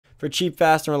For cheap,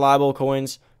 fast, and reliable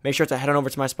coins, make sure to head on over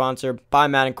to my sponsor,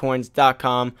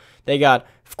 BuyMaddenCoins.com. They got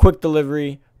quick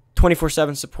delivery,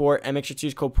 24/7 support, and make sure to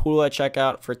use code Poodle at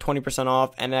checkout for 20%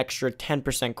 off and an extra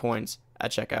 10% coins at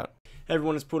checkout. Hey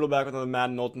everyone, it's Poodle back with another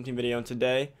Madden Ultimate Team video, and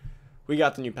today we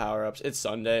got the new power-ups. It's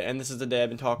Sunday, and this is the day I've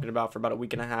been talking about for about a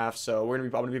week and a half, so I'm going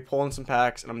to be pulling some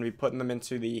packs, and I'm going to be putting them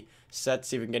into the set to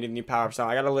see if we can get any new power-ups. Now,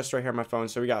 I got a list right here on my phone,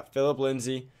 so we got Phillip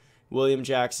Lindsay, William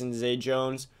Jackson, Zay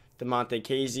Jones,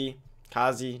 DeMonte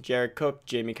Kazi, Jared Cook,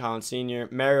 Jamie Collins Sr.,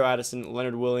 Mario Addison,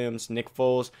 Leonard Williams, Nick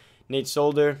Foles, Nate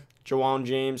Solder, Jawan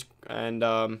James, and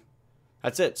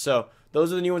that's it. So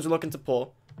those are the new ones we're looking to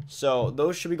pull. So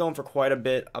those should be going for quite a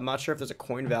bit. I'm not sure if there's a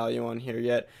coin value on here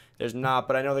yet. There's not,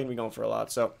 but I know they're going to be going for a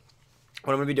lot. So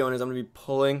what I'm going to be doing is I'm going to be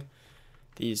pulling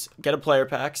these get a player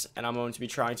packs, and I'm going to be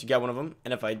trying to get one of them.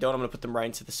 And if I don't, I'm going to put them right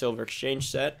into the silver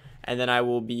exchange set, and then I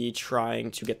will be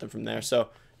trying to get them from there. So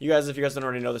if you guys don't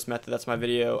already know this method, that's my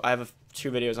video. I have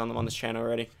two videos on them on this channel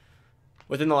already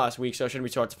within the last week, so it shouldn't be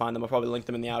too hard to find them. I'll probably link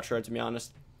them in the outro, to be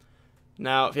honest.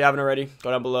 Now, if you haven't already, go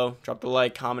down below, drop the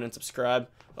like, comment, and subscribe.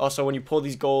 Also, when you pull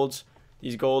these golds,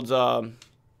 you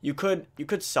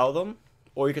could sell them,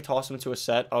 or you could toss them into a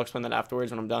set. I'll explain that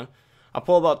afterwards when I'm done. I'll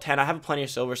pull about 10. I have plenty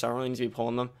of silver, so I don't really need to be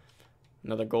pulling them.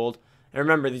 Another gold. And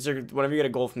remember, these are whenever you get a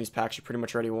gold from these packs, you pretty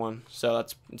much already won. So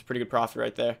it's pretty good profit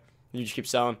right there. You just keep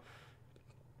selling.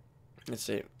 Let's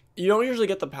see. You don't usually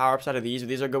get the power-ups out of these, but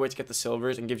these are a good way to get the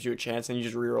silvers and gives you a chance, and you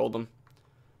just re-roll them.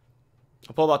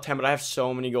 I'll pull about 10, but I have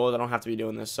so many golds, I don't have to be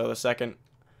doing this. So the second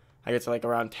I get to like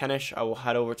around 10-ish, I will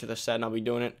head over to the set, and I'll be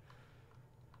doing it.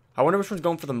 I wonder which one's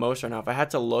going for the most right now. If I had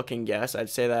to look and guess,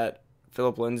 I'd say that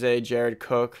Phillip Lindsay, Jared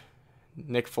Cook,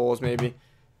 Nick Foles maybe.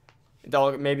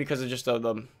 Maybe because of just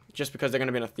because they're going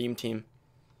to be in a theme team.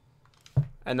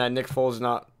 And then Nick Foles is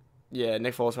not. Yeah,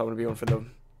 Nick Foles is probably going to be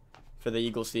one for the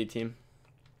Eagles seed team.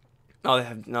 They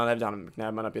have Donovan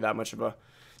McNabb. Might not be that much of a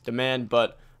demand,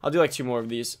 but I'll do like two more of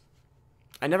these.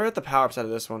 I never get the power-ups out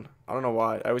of this one. I don't know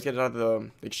why. I always get it out of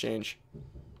the exchange.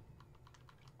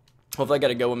 Hopefully I get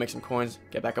a go and make some coins,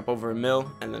 get back up over a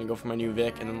mil, and then go for my new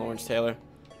Vic and then Lawrence Taylor.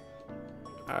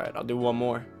 Alright, I'll do one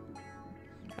more.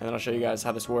 And then I'll show you guys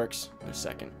how this works in a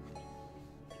second.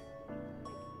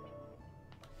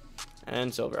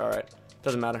 And silver, alright.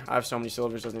 Doesn't matter. I have so many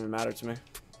silvers, doesn't even matter to me.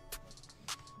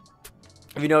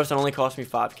 If you notice, it only cost me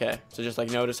 5k. So just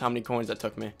like notice how many coins that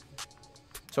took me.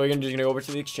 So what you're going to do is you're going to go over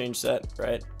to the exchange set,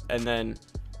 right? And then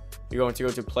you're going to go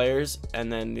to players,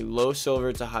 and then the low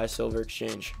silver to high silver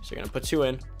exchange. So you're going to put 2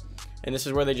 in. And this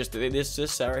is where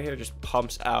this set right here just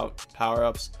pumps out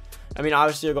power-ups. I mean,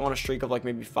 obviously you'll go on a streak of like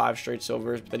maybe 5 straight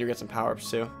silvers, but then you get some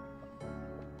power-ups too.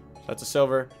 So that's a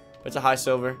silver. It's a high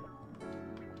silver.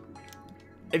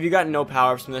 If you got no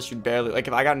power-ups from this, you'd barely, like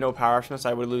if I got no power-ups from this,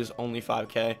 I would lose only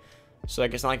 5k. So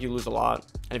like it's not like you lose a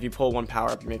lot. And if you pull one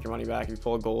power up, you make your money back. If you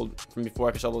pull a gold from before,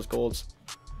 I could sell those golds.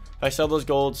 If I sell those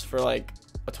golds for like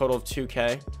a total of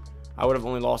 2k, I would have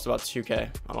only lost about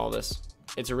 2k on all this.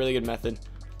 It's a really good method.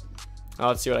 Now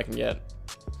let's see what I can get.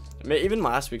 Even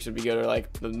last week's would be good, or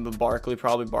like the Barkley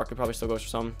probably still goes for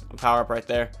some power up right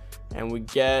there. And we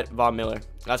get Von Miller.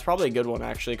 That's probably a good one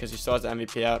actually, because he still has the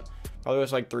MVP out. Probably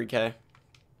goes like 3k.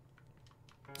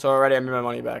 So already I made my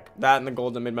money back. That and the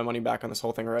gold, I made my money back on this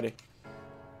whole thing already.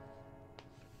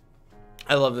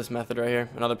 I love this method right here.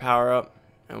 Another power up,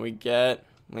 and we get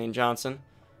Lane Johnson.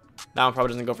 That one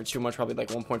probably doesn't go for too much, probably like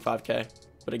 1.5k.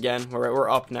 But again, we're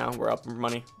up now. We're up in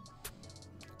money.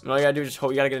 And all you gotta do is just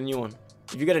hope you gotta get a new one.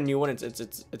 If you get a new one,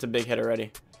 it's a big hit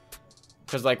already.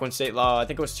 Because like when I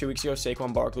think it was 2 weeks ago,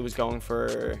 Saquon Barkley was going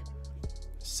for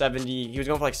 70. He was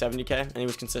going for like 70k, and he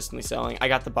was consistently selling. I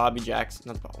got the Bobby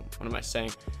Jackson. What am I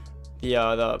saying?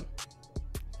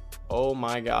 Oh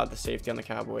my God, the safety on the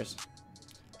Cowboys.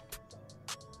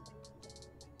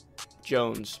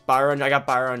 Jones. I got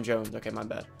Byron Jones. Okay, my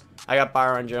bad. I got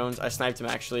Byron Jones. I sniped him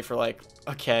actually for like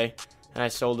a K, and I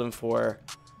sold him for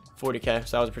 40k.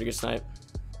 So that was a pretty good snipe.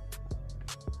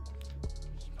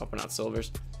 Hoping out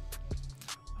silvers.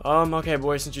 Okay,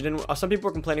 boys. Since you didn't, some people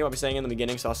were complaining about me saying in the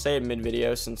beginning, so I'll say it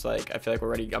mid-video since like I feel like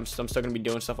we're ready. I'm still gonna be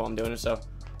doing stuff while I'm doing it. So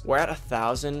we're at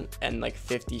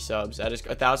 1,050 subs. That is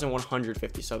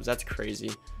 1,150 subs. That's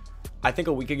crazy. I think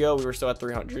a week ago we were still at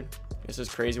 300. This is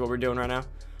crazy what we're doing right now.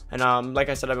 And like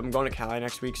I said, I'm going to Cali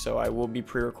next week, so I will be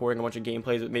pre-recording a bunch of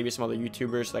gameplays with maybe some other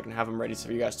YouTubers so I can have them ready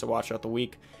for you guys to watch throughout the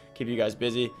week. Keep you guys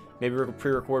busy. Maybe we'll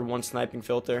pre-record one sniping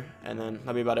filter, and then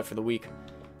that'll be about it for the week.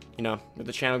 You know, with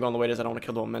the channel going the way it is, I don't want to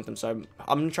kill the momentum, so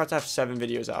I'm going to try to have 7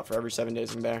 videos out for every 7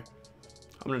 days I'm there.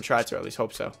 I'm going to try to, or at least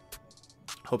hope so.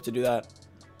 Hope to do that.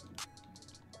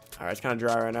 Alright, it's kind of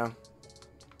dry right now.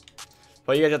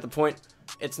 But you guys at the point,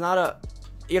 it's not a...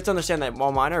 you have to understand that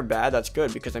while mine are bad, that's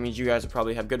good because that means you guys will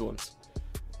probably have good ones.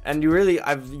 And you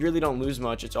really don't lose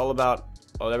much. It's all about,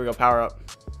 oh, there we go, power up.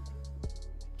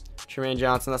 Tremaine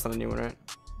Johnson, that's not a new one, right?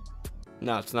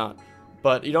 No, it's not.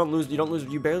 But you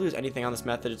barely lose anything on this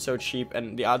method. It's so cheap,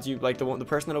 and the odds the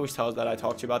person that always tells that I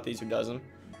talk to about these who doesn't,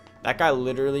 that guy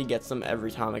literally gets them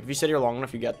every time. Like if you sit here long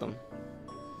enough, you get them.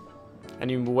 And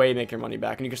you make your money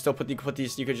back. And you can still you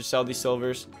could just sell these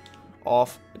silvers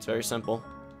off. It's very simple.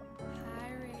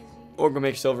 Or go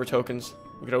make silver tokens.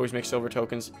 We could always make silver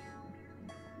tokens.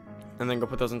 And then go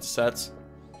put those into sets,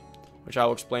 which I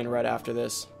will explain right after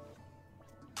this.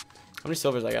 How many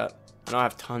silvers I got? I know I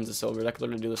have tons of silvers. I could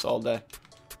literally do this all day.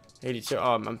 82.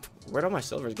 Where'd all my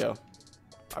silvers go?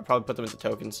 I probably put them into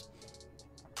tokens.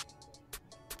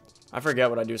 I forget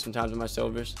what I do sometimes with my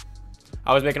silvers.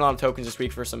 I was making a lot of tokens this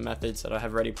week for some methods that I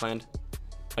have already planned.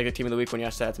 Like the team of the week when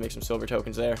yesterday I had to make some silver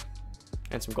tokens there.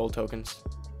 And some gold tokens.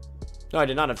 No, I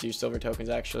did not have to use silver tokens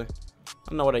actually. I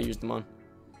don't know what I used them on.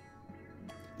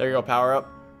 There you go, power up.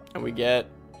 And we get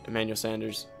Emmanuel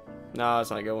Sanders. No, that's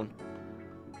not a good one.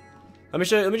 Let me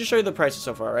just show you the prices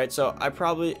so far, right? So I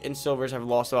probably in silvers have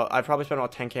lost about, I probably spent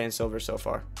about 10K in silvers so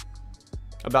far.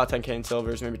 About 10K in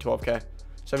silvers, maybe 12K.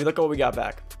 So if you look at what we got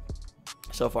back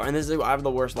so far, and this is, I have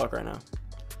the worst luck right now.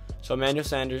 So Emmanuel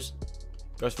Sanders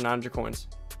goes for 900 coins.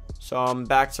 So I'm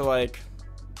back to like,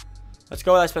 let's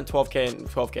go. I spent 12K and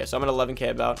 12K, so I'm at 11K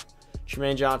about.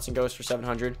 Tremaine Johnson goes for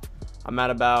 700. I'm at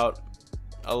about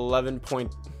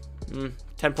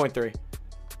 10.3,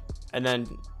 and then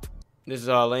this is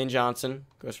Lane Johnson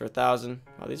goes for 1,000.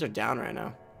 Oh, these are down right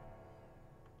now.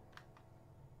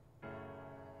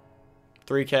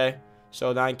 3K,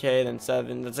 so 9K, then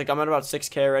 7. That's like I'm at about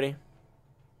 6K already.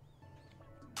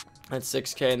 That's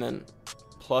 6K, and then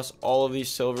plus all of these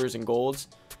silvers and golds.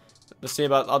 Let's see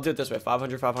about. I'll do it this way: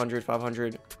 500, 500,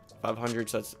 500, 500.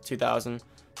 So that's 2,000,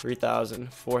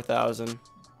 3,000, 4,000,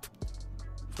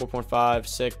 4.5,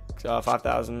 6,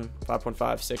 5,000,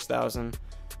 5.5, 6,000,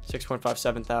 6.5,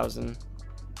 7,000,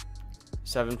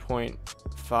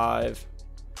 7.5,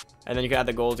 and then you can add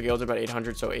the golds. The golds are about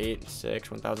 800, so 8, 6,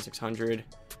 1,600,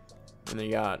 and then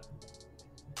you got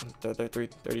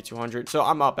 3,200. So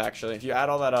I'm up actually. If you add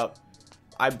all that up,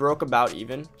 I broke about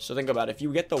even. So think about it. If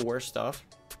you get the worst stuff,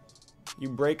 you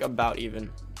break about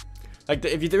even. Like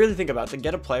if you really think about it, to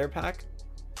get a player pack,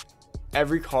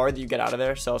 every card that you get out of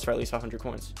there sells for at least 500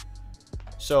 coins.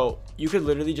 So you could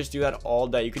literally just do that all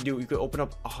day. You could open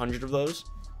up 100 of those,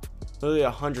 literally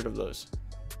 100 of those,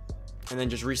 and then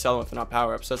just resell them if they're not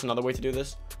power ups. So that's another way to do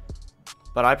this.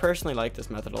 But I personally like this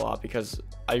method a lot because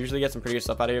I usually get some pretty good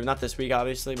stuff out of here. Not this week,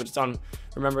 obviously, but it's on.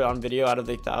 Remember, on video, out of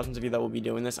the thousands of you that will be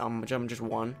doing this, I'm just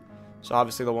one. So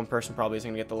obviously, the one person probably isn't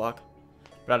gonna get the luck.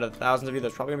 But out of the thousands of you,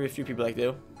 there's probably gonna be a few people that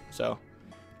do. So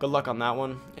good luck on that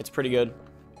one. It's pretty good.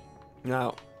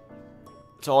 Now,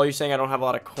 so all you're saying I don't have a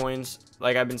lot of coins,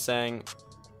 like I've been saying,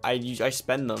 I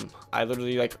spend them. I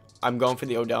literally, like, I'm going for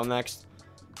the Odell next.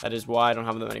 That is why I don't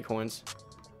have that many coins.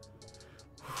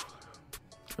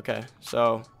 Okay,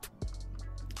 so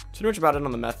too much about it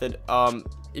on the method.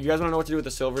 If you guys want to know what to do with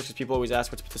the silvers, because people always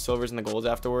ask what to put the silvers and the golds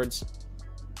afterwards,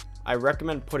 I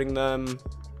recommend putting them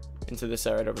into this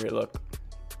area right over here. Look,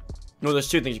 no, there's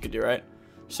two things you could do, right?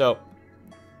 So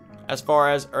as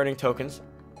far as earning tokens,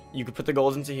 you could put the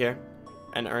golds into here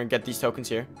and get these tokens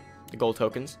here, the gold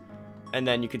tokens, and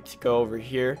then you could go over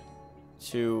here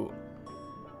to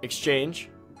exchange.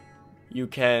 You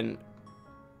could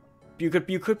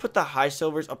put the high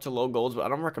silvers up to low golds, but I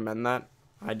don't recommend that.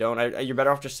 I don't. You're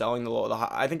better off just selling the low.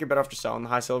 I think you're better off just selling the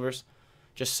high silvers.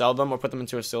 Just sell them or put them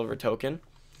into a silver token.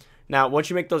 Now, once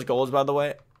you make those golds, by the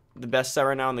way, the best set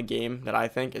right now in the game that I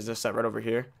think is this set right over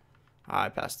here. I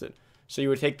passed it. So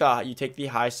you take the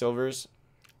high silvers,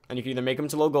 and you can either make them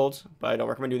to low golds, but I don't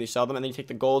recommend doing these. Sell them, and then you take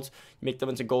the golds, you make them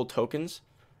into gold tokens,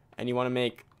 and you want to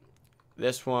make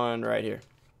this one right here.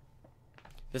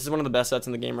 This is one of the best sets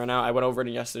in the game right now. I went over it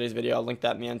in yesterday's video. I'll link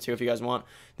that in the end too if you guys want.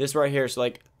 This right here, so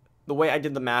like the way I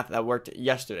did the math that worked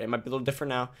yesterday, it might be a little different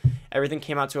now. Everything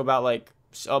came out to about like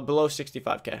below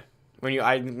 65K.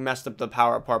 I messed up the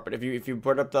power up part, but if you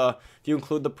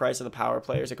include the price of the power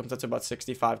players, it comes out to about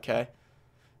 65K.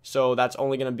 So that's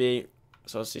only gonna be,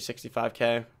 so let's see,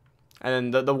 65K,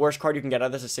 and then the worst card you can get out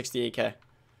of this is 68K.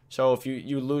 So if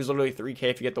you lose literally 3K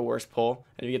if you get the worst pull,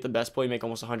 and if you get the best pull, you make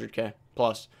almost 100K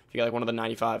plus if you get like one of the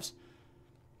 95s.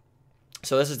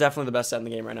 So this is definitely the best set in the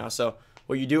game right now. So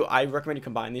what you do, I recommend you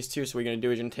combine these two. So what you're gonna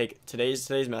do is you're gonna take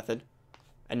today's method,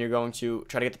 and you're going to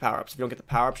try to get the power ups. If you don't get the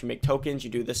power ups, you make tokens. You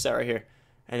do this set right here,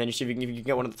 and then you see if you can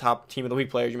get one of the top team of the week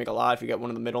players, you make a lot. If you get one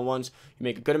of the middle ones, you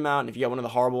make a good amount. And if you get one of the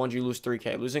horrible ones, you lose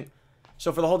 3K losing.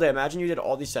 So for the whole day, imagine you did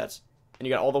all these sets, and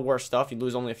you got all the worst stuff, you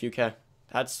lose only a few K.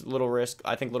 That's little risk.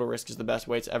 I think little risk is the best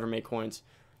way to ever make coins.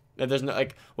 If there's no,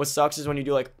 like, what sucks is when you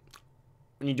do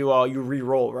you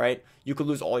re-roll, right? You could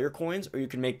lose all your coins, or you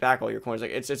can make back all your coins. Like,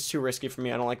 it's too risky for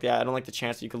me. I don't like that. I don't like the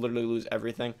chance that you could literally lose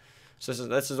everything. So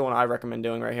this is the one I recommend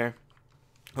doing right here.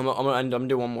 I'm gonna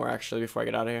do one more actually before I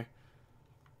get out of here.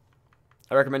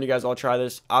 I recommend you guys all try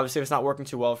this. Obviously, if it's not working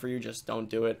too well for you, just don't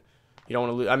do it. You don't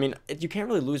want to lose. I mean, you can't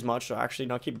really lose much, so actually,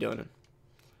 no, keep doing it.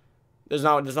 There's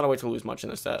not a way to lose much in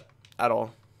this set at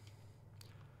all.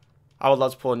 I would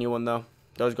love to pull a new one though.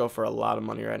 Those go for a lot of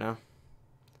money right now.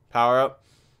 Power up,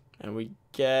 and we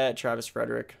get Travis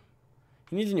Frederick.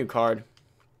 He needs a new card.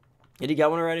 Did he get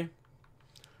one already?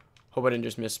 Hope I didn't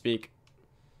just misspeak.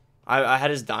 I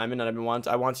had his diamond, and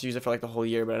I wanted to use it for like the whole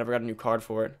year, but I never got a new card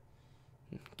for it.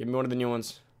 Give me one of the new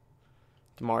ones.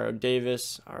 Demario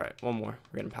Davis. All right, one more.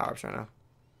 We're getting power-ups right now.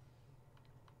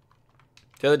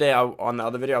 The other day, on the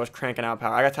other video, I was cranking out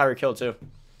power. I got Tyreek Hill, too.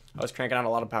 I was cranking out a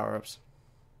lot of power-ups.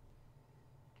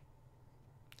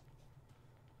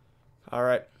 All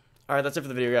right, that's it for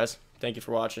the video, guys. Thank you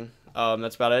for watching.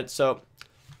 That's about it. So,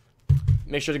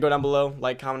 make sure to go down below,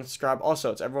 like, comment, subscribe.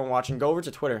 Also, to everyone watching, go over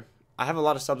to Twitter. I have a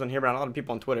lot of subs on here, but not a lot of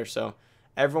people on Twitter, so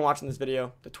everyone watching this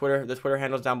video, the Twitter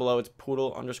handle is down below. It's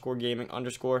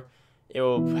poodle_gaming_. It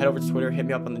will head over to Twitter, hit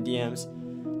me up on the DMs,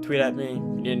 tweet at me. If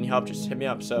you need any help, just hit me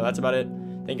up. So that's about it.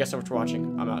 Thank you guys so much for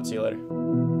watching. I'm out. See you later.